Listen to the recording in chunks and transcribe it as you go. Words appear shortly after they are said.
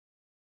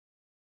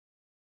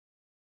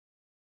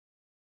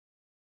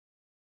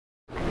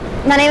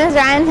My name is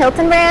Ryan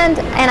Hiltenbrand,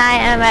 and I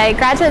am a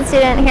graduate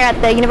student here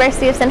at the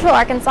University of Central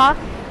Arkansas.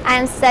 I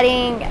am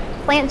studying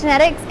plant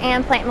genetics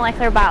and plant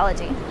molecular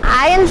biology.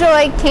 I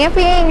enjoy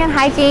camping and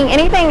hiking,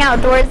 anything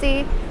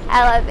outdoorsy.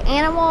 I love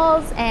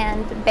animals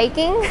and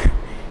baking.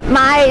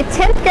 My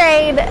 10th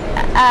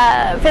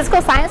grade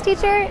physical science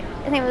teacher,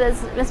 his name was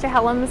Mr.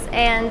 Helms,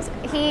 and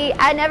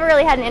I never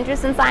really had an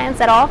interest in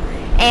science at all,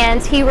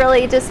 and he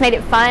really just made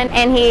it fun,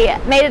 and he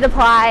made it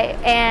apply,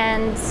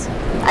 and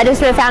I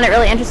just really found it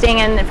really interesting,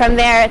 and from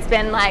there it's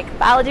been like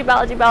biology,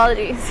 biology,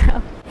 biology.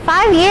 So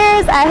 5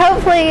 years, I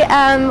hopefully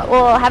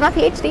will have my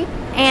PhD,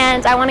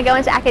 and I want to go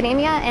into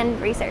academia and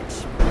research.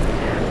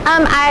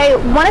 I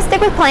want to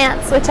stick with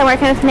plants, which I'm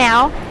working with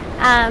now.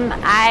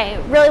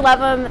 I really love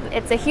them.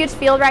 It's a huge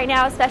field right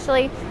now,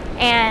 especially,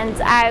 and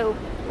I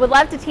would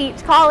love to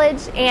teach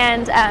college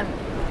and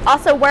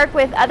also work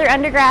with other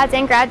undergrads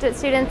and graduate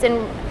students, and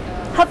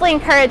hopefully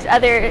encourage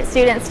other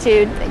students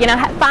to,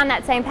 find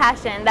that same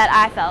passion that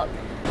I felt.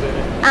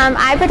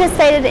 I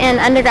participated in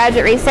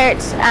undergraduate research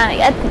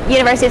at the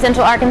University of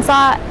Central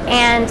Arkansas,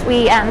 and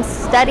we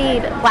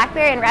studied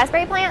blackberry and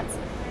raspberry plants,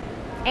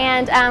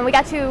 and we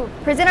got to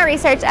present our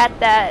research at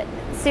the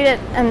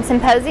student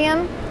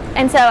symposium,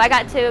 and so I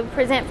got to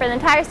present for the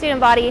entire student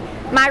body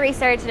my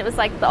research, and it was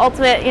like the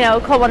ultimate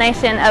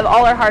culmination of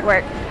all our hard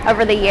work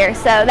over the year.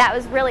 So that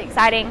was really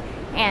exciting,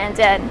 and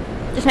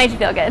just made you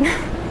feel good.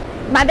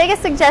 My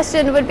biggest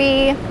suggestion would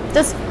be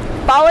just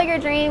follow your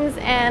dreams,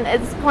 and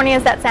as corny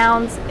as that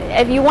sounds,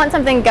 if you want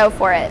something, go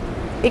for it,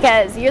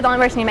 because you're the only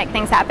person who make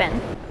things happen.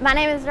 My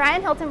name is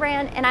Ryan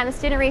Hiltenbrand, and I'm a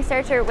student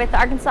researcher with the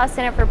Arkansas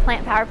Center for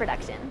Plant Power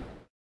Production.